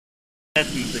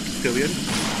Lessons experience.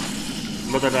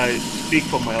 Not that I speak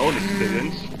from my own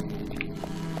experience.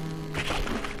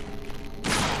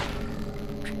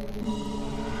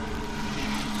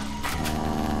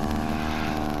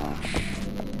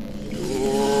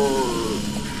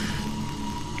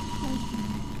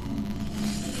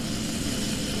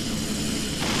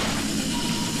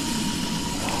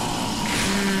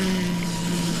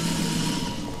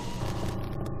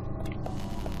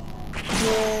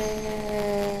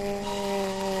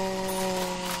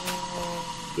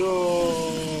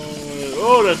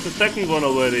 Oh, that's the second one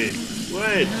already.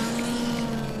 Wait.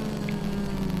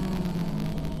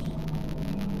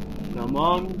 Come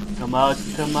on, come out,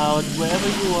 wherever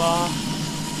you are.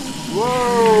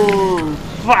 Whoa!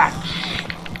 Fuck!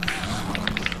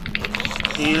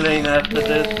 Healing after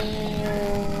this.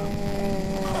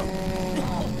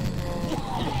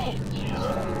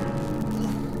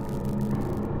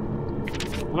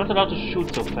 I'm not allowed to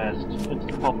shoot so fast. It's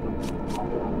a problem.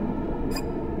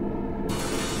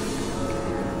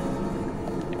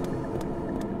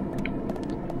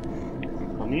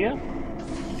 Come here.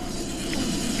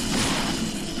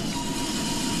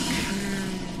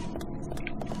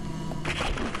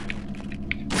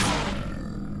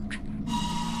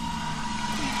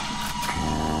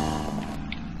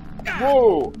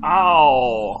 Whoa!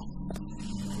 Ow!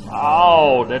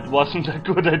 Ow! That wasn't a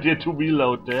good idea to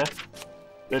reload there.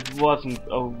 That wasn't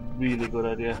a really good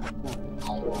idea.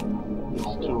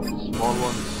 These two small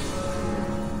ones.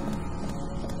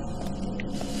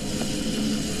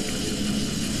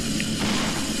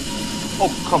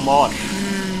 Oh, come on!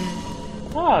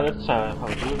 Ah, that's how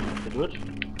I do it.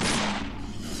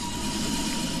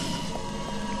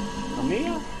 Come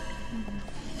here.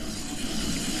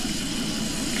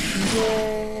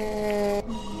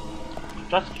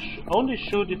 Just only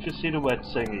shoot if you see the red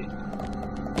thingy.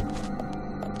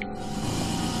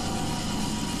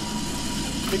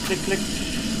 Click, click, click.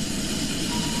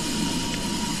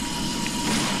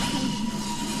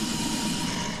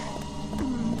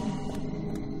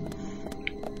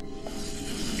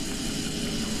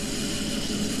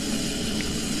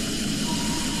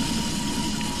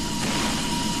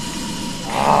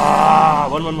 Ah,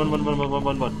 one. It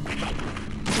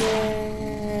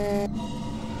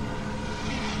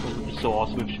would be so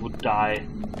awesome if she would die.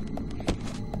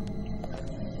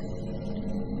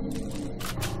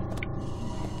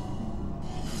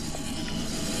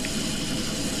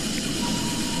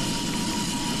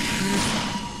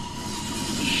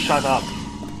 Shut up.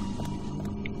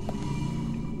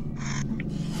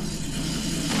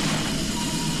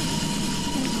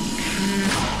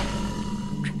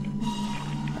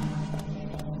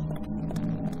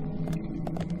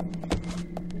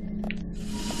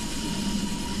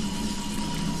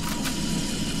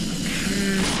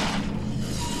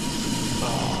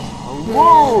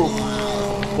 Whoa!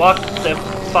 What the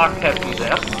fuck happened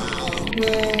there?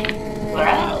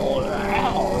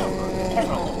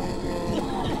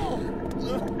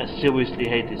 I seriously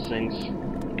hate these things.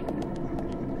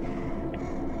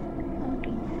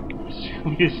 I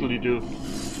seriously do.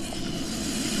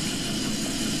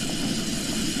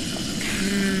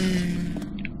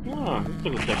 Ah, that's a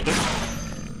good tactic.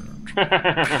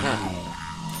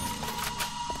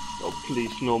 Oh,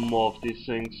 please, no more of these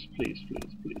things. Please.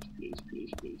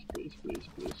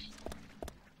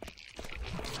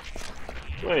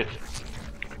 Wait.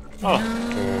 Oh.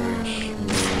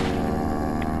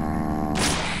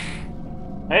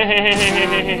 Hey.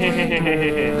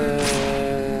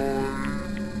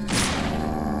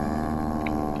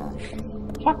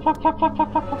 Fuck.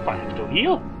 I have to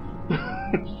heal.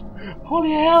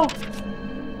 Holy hell.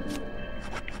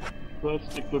 Let's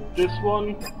stick with this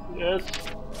one. Yes.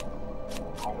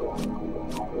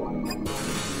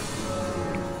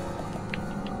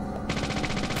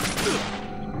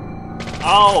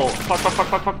 Ow!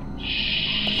 Fuck.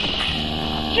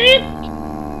 Shit!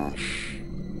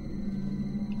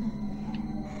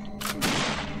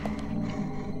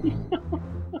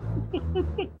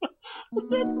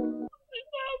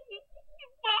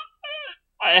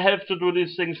 I have to do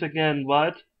these things again,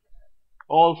 right?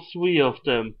 All three of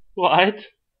them, right?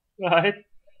 Wait,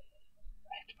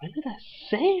 when did I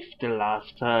save the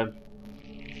last time?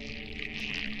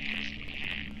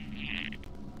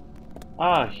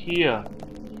 Ah, here.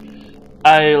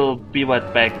 I'll be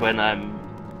right back when I've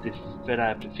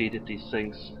defeated these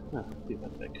things. I'll be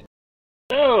right back.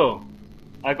 So,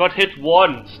 I got hit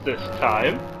once this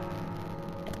time.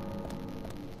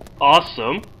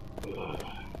 Awesome.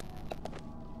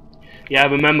 Yeah, I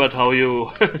remembered how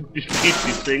you defeat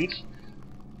these things.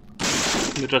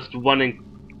 You're just running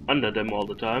under them all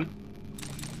the time.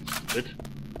 Good.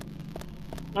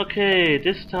 Okay,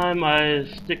 this time I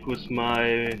stick with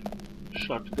my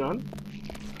shotgun.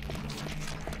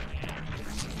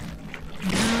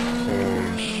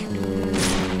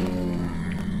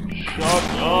 Shut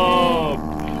up!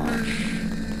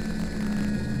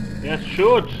 Yes,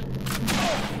 shoot!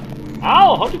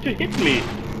 Ow! How did you hit me?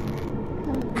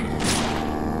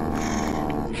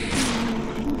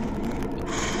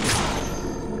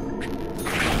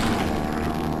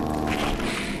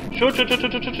 Shoot! Shoot! Shoot!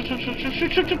 Shoot! Shoot! Shoot! Shoot!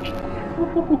 Shoot! Shoot! Shoot!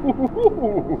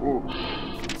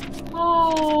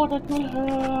 Oh, that will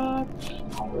hurt.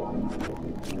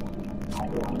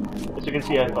 As you can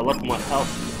see, I have a lot more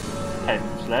health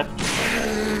packs left.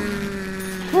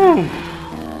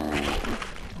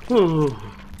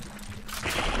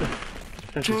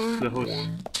 That is close.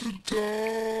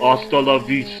 Hasta la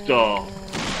vista,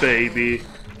 baby.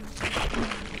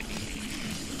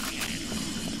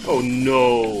 Oh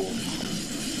no.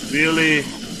 Really?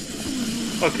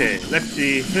 Okay, let's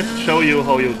see. Let's show you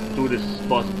how you do this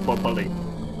boss properly.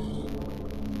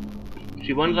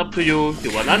 She runs up to you,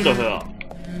 you run under her.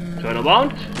 Turn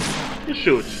around, you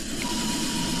shoot.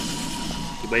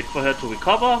 You wait for her to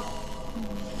recover.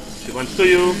 She runs to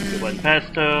you, you run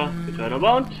past her, you turn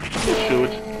around, you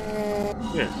shoot.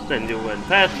 Yes, then you run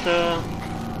past her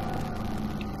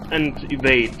and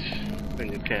evade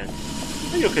when you can.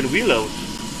 Then you can reload.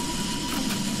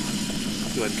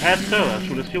 You run past her as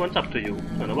soon as she runs up to you.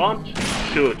 Turn around,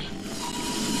 shoot.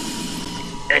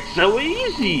 It's so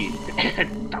easy! I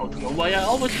don't know why I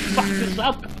always fuck this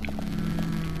up.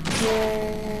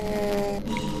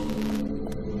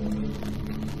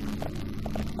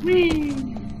 Whee!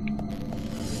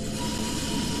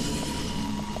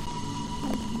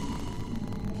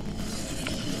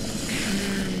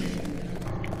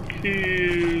 Kill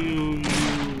you.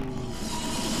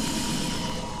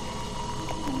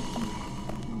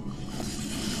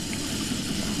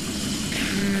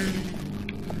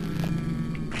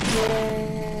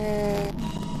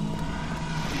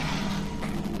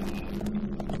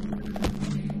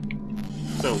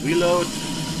 So reload,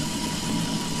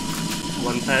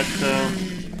 one past her,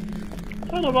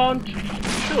 turn around,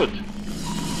 shoot.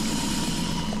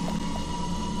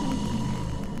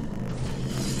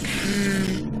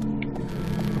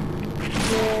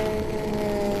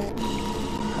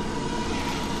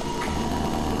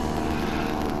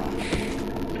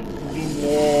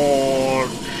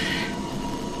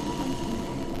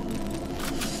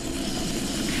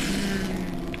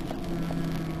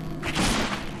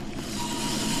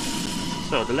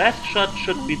 So the last shot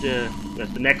should be the... Yes,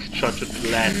 the next shot should be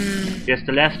the last. Yes,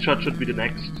 the last shot should be the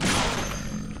next.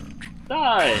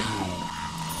 Die!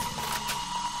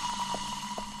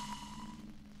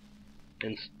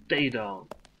 And stay down.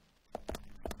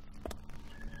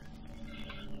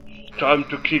 Time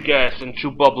to kick ass and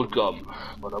chew bubblegum.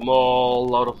 But I'm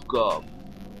all out of gum.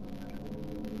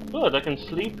 Good, I can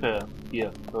sleep here.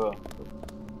 Here, I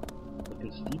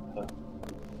can sleep here.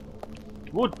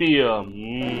 Would be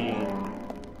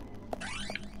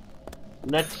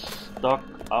let's stock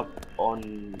up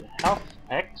on health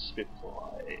packs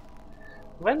before I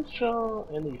venture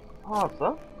any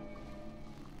farther.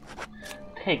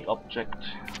 Take object.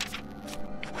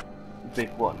 Big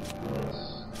one.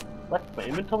 Yes. What? My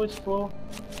inventory is full?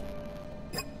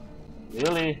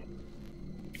 Really?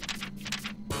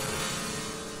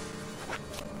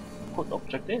 Put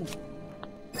object in.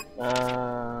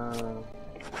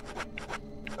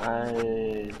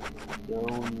 I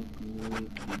don't need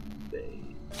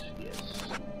debate. Yes.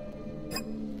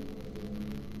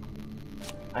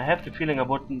 I have the feeling I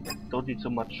don't need so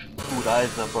much food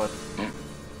either, but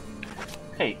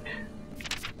cake.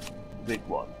 Big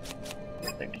one.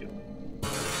 Thank you.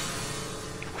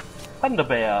 Panda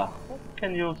Bear, what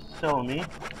can you sell me?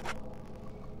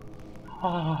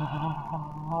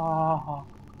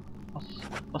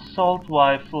 Assault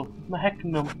rifle,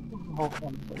 Magnum. Oh,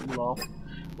 I'm in love.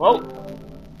 Well,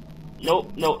 no,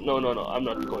 I'm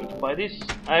not going to buy this.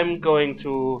 I'm going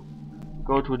to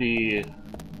go to the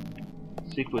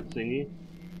secret thingy.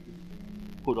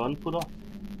 Put on, put off.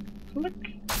 Click.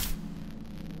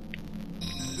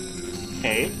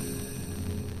 Okay.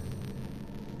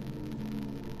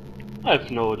 I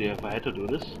have no idea if I had to do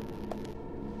this.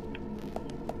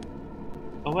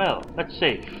 Oh well, let's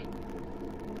save.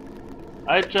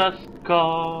 I just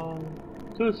called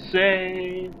to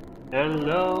say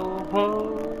hello.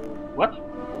 What?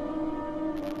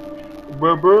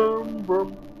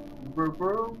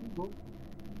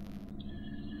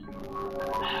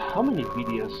 How many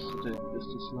videos is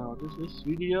this now? This is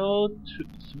video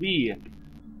 3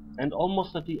 and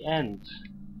almost at the end.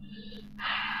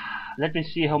 Let me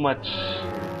see how much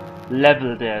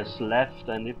level there's left,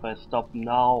 and if I stop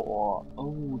now, or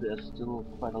oh, there's still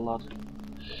quite a lot.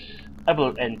 I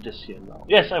will end this here now.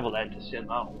 Yes, I will end this here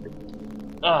now.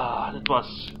 Ah, that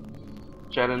was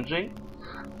challenging.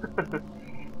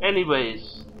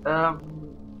 Anyways,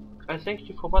 I thank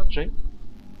you for watching.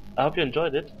 I hope you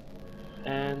enjoyed it,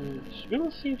 and we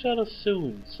will see each other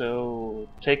soon. So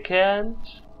take care and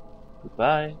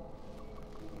goodbye.